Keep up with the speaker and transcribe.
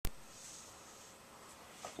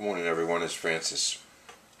Good morning, everyone. It's Francis.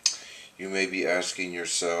 You may be asking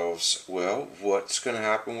yourselves, well, what's going to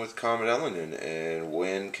happen with Comet Elenin, and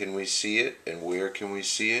when can we see it, and where can we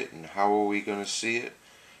see it, and how are we going to see it,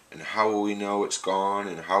 and how will we know it's gone,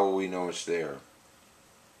 and how will we know it's there?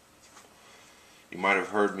 You might have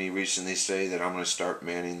heard me recently say that I'm going to start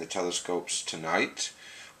manning the telescopes tonight.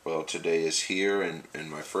 Well, today is here, and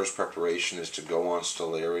my first preparation is to go on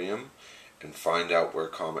Stellarium and find out where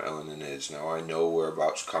Comet Elenin is. Now, I know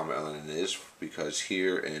whereabouts Comet Elenin is because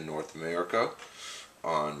here in North America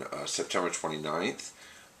on September 29th,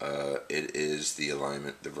 it is the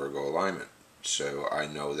alignment, the Virgo alignment. So I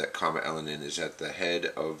know that Comet Elenin is at the head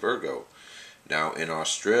of Virgo. Now, in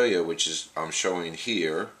Australia, which is I'm showing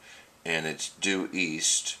here, and it's due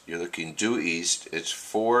east, you're looking due east, it's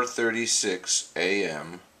 4:36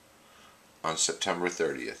 a.m. on September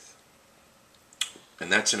 30th. And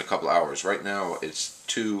that's in a couple hours. Right now it's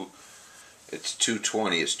 2:20, it's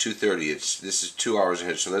 2:30. This is 2 hours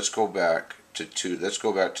ahead. So let's go back to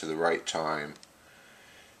the right time.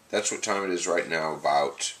 That's what time it is right now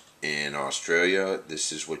about in Australia.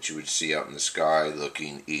 This is what you would see out in the sky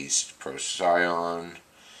looking east. Procyon,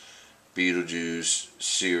 Betelgeuse,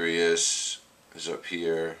 Sirius is up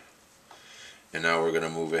here. And now we're going to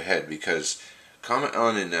move ahead because Comet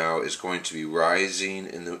Elenin now is going to be rising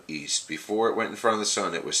in the east. Before it went in front of the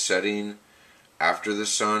sun, it was setting after the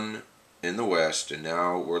sun in the west, and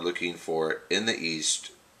now we're looking for it in the east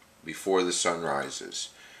before the sun rises.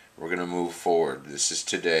 We're going to move forward. This is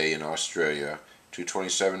today in Australia,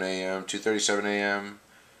 2:27 a.m., 2:37 a.m.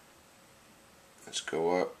 Let's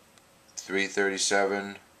go up,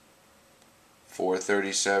 3:37,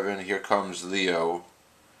 4:37. Here comes Leo.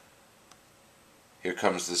 Here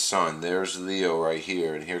comes the sun. There's Leo right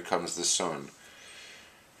here, and here comes the sun.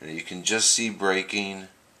 And you can just see breaking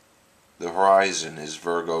the horizon is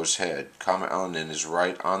Virgo's head. Comet Elenin is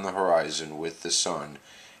right on the horizon with the sun,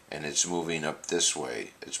 and it's moving up this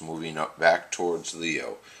way. It's moving up back towards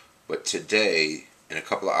Leo. But today, in a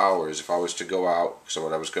couple of hours, if I was to go out, so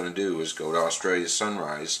what I was going to do is go to Australia's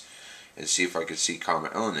sunrise and see if I could see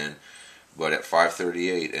Comet Elenin. But at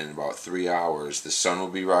 5:38, in about 3 hours, the sun will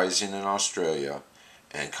be rising in Australia,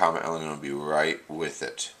 and Comet Elenin will be right with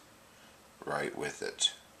it. Right with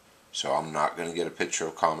it. So I'm not going to get a picture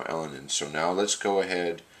of Comet Elenin. So now let's go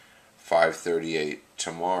ahead, 5:38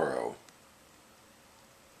 tomorrow.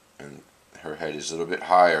 And her head is a little bit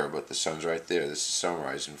higher, but the sun's right there. This is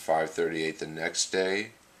sunrise. And 5:38 the next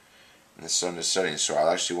day, and the sun is setting. So I'll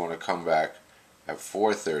actually want to come back at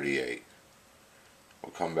 4:38.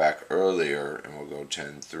 We'll come back earlier, and we'll go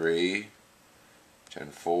 10:3,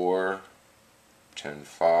 10:4,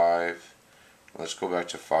 10:5. Let's go back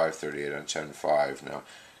to 5:38 on 10:5 now.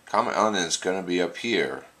 Comet Elenin is going to be up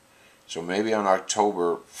here, so maybe on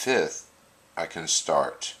October 5th I can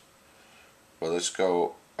start. But let's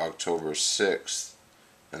go October 6th,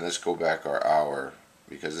 and let's go back our hour,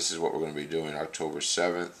 because this is what we're going to be doing. October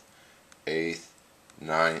 7th, 8th,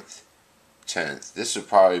 9th, 10th. This will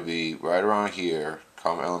probably be right around here.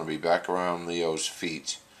 Comet Elenin will be back around Leo's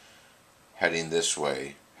feet, heading this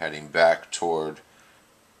way, heading back toward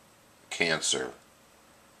Cancer.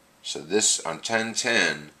 So this on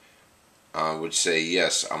 10:10 would say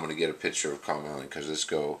yes, I'm going to get a picture of Comet Elenin, because let's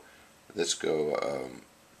go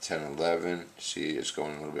 10:11. See, it's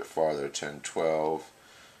going a little bit farther. 10:12.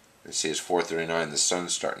 And see, it's 4:39. The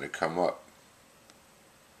sun's starting to come up.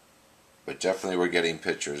 But definitely we're getting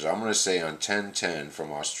pictures. I'm going to say on 10:10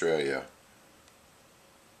 from Australia.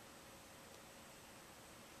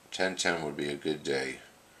 10:10 would be a good day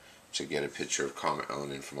to get a picture of Comet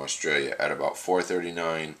Elenin from Australia at about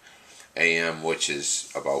 4:39 a.m., which is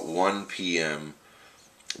about 1 p.m.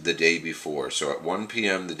 the day before. So at 1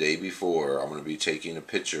 p.m. the day before, I'm going to be taking a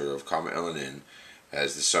picture of Comet Elenin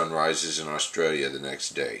as the sun rises in Australia the next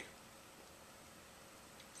day.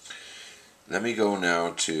 Let me go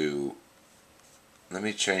now to, let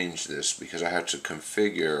me change this because I have to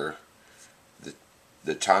configure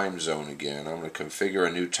the time zone again. I'm going to configure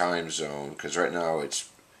a new time zone because right now it's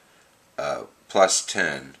plus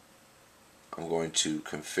 10. I'm going to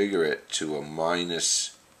configure it to a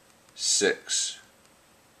 -6.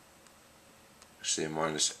 Actually, a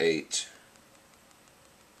 -8.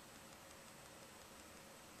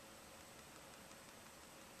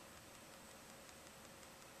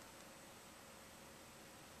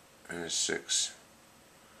 -6.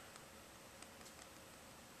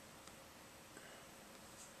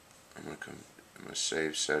 I'm going to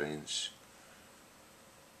save settings.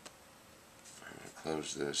 I'm going to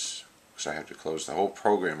close this because I have to close the whole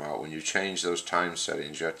program out. When you change those time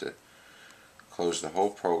settings, you have to close the whole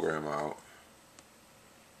program out.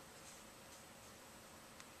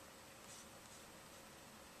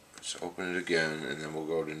 Let's open it again, and then we'll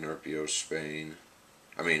go to Nerpio, Spain.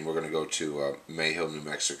 We're going to go to Mayhill, New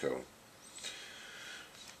Mexico.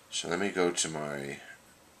 So let me go to my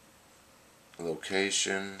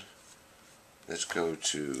location. Let's go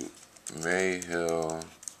to Mayhill,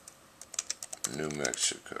 New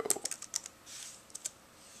Mexico.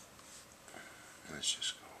 Let's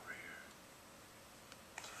just go over here.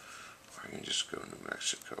 I can just go New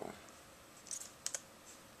Mexico.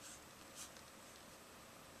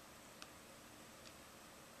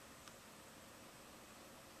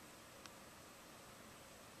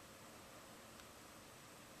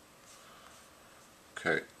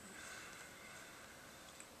 Okay.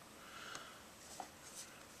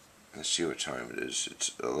 Let's see what time it is. It's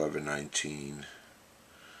 11:19.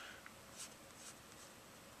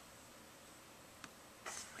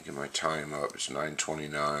 Get my time up. It's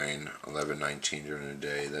 9:29, 11:19 during the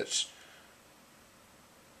day. Let's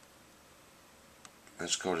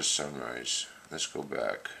go to sunrise. Let's go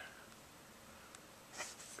back.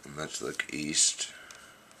 And let's look east.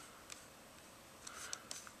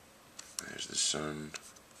 There's the sun.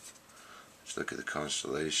 Let's look at the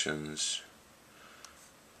constellations.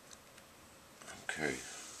 Okay.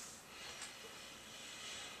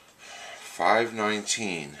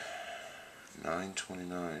 5:19.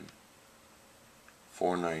 9:29.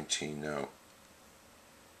 4:19 now.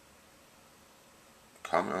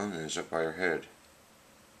 Comet Elenin is up by our head.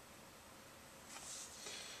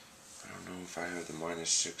 I don't know if I have the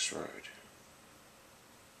 -6 right.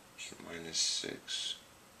 It's -6.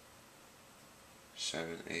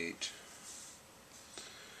 7, 8.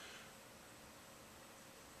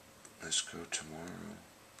 Let's go tomorrow.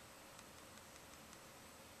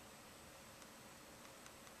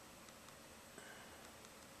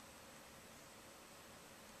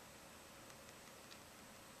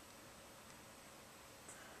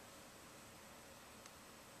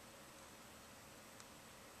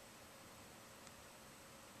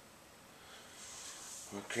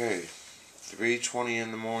 Okay, 3:20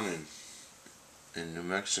 in the morning in New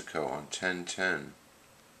Mexico on 10:10,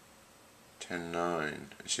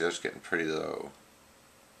 10:09. And see, that's getting pretty low.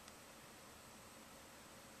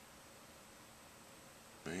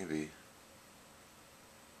 Maybe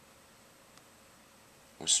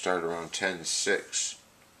we'll start around 10:06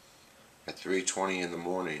 at 3:20 in the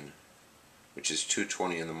morning, which is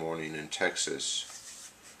 2:20 in the morning in Texas.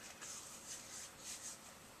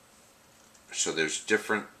 So there's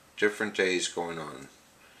different days going on.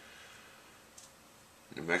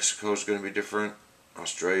 New Mexico is going to be different,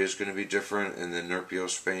 Australia is going to be different, and then Nerpio,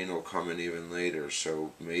 Spain will come in even later.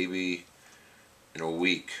 So maybe in a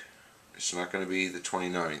week. It's not going to be the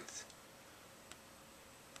 29th.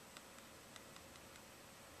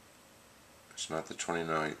 It's not the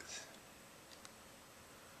 29th.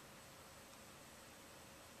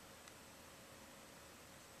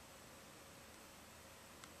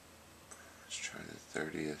 Let's try the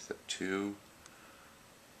 30th at 2,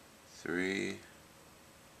 3,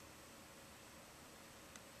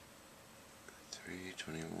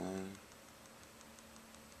 3:21,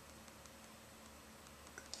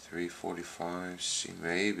 3:45. See,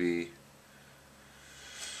 maybe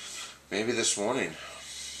this morning.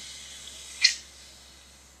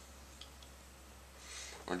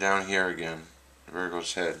 We're down here again,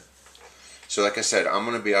 Virgo's head. So like I said, I'm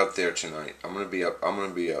gonna be out there tonight. I'm gonna be up.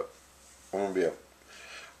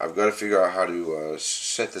 I've got to figure out how to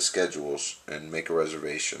set the schedules and make a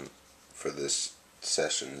reservation for this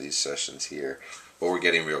session, these sessions here. But we're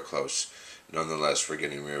getting real close. Nonetheless, we're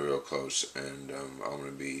getting real close, and I'm going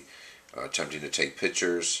to be attempting to take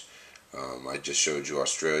pictures. I just showed you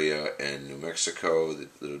Australia and New Mexico, the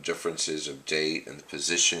little differences of date and the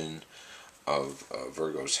position of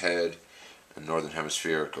Virgo's head. In the northern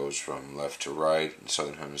hemisphere, it goes from left to right. In the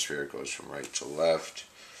southern hemisphere, it goes from right to left.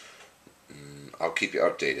 I'll keep you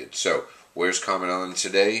updated. So, where's Comet Elenin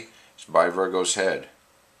today? It's by Virgo's head.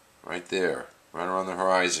 Right there. Right around the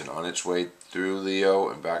horizon. On its way through Leo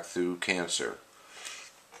and back through Cancer.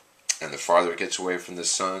 And the farther it gets away from the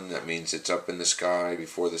sun, that means it's up in the sky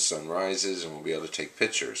before the sun rises, and we'll be able to take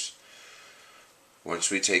pictures. Once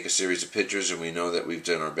we take a series of pictures and we know that we've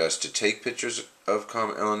done our best to take pictures of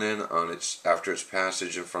Comet Elenin after its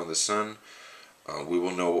passage in front of the sun, we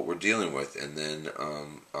will know what we're dealing with, and then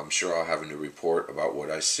I'm sure I'll have a new report about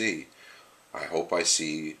what I see. I hope I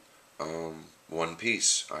see one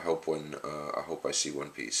piece. I hope I see one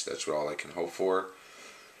piece. That's all I can hope for.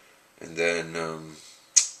 And then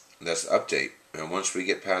that's the update. And once we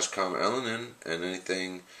get past Comet Elenin and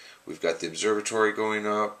anything, we've got the observatory going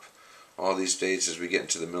up. All these dates as we get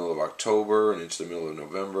into the middle of October and into the middle of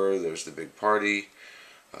November, there's the big party,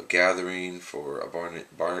 gathering for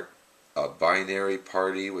abundant a binary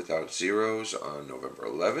party without zeros on November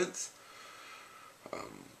 11th.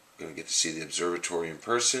 Going to get to see the observatory in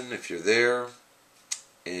person if you're there.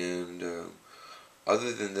 And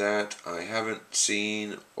other than that, I haven't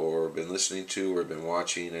seen or been listening to or been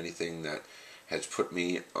watching anything that has put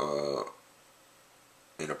me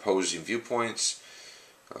in opposing viewpoints.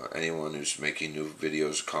 Anyone who's making new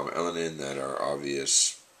videos of Comet Elenin that are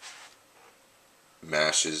obvious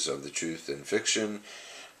mashes of the truth and fiction,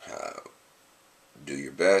 do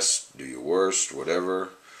your best, do your worst, whatever.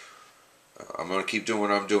 I'm going to keep doing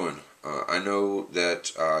what I'm doing. I know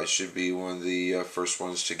that I should be one of the first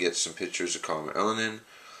ones to get some pictures of Comet Elenin,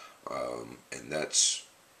 and that's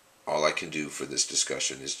all I can do for this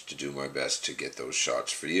discussion, is to do my best to get those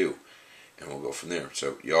shots for you, and we'll go from there.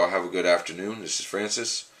 So y'all have a good afternoon. This is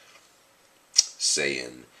Francis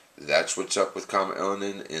saying that's what's up with Comet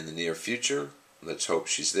Elenin in the near future. Let's hope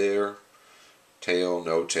she's there. Tail,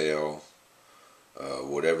 no tail,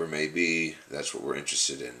 whatever may be, that's what we're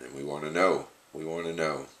interested in, and we want to know. We want to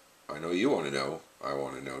know. I know you want to know. I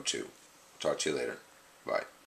want to know too. Talk to you later. Bye.